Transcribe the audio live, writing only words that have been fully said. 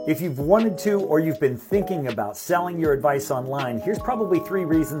If you've wanted to or you've been thinking about selling your advice online, here's probably 3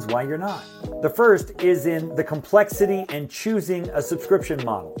 reasons why you're not. The first is in the complexity and choosing a subscription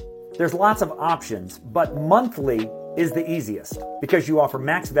model. There's lots of options, but monthly is the easiest because you offer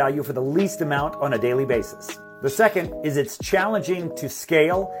max value for the least amount on a daily basis. The second is it's challenging to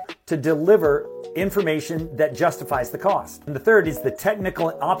scale to deliver information that justifies the cost. And the third is the technical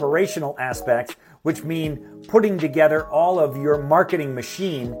and operational aspects, which mean putting together all of your marketing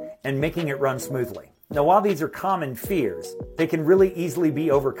machine and making it run smoothly. Now, while these are common fears, they can really easily be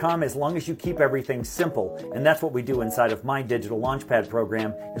overcome as long as you keep everything simple. And that's what we do inside of my Digital Launchpad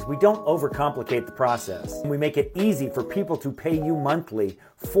program, is we don't overcomplicate the process. We make it easy for people to pay you monthly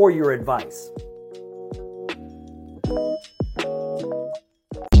for your advice.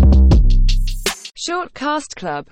 Shortcast Club.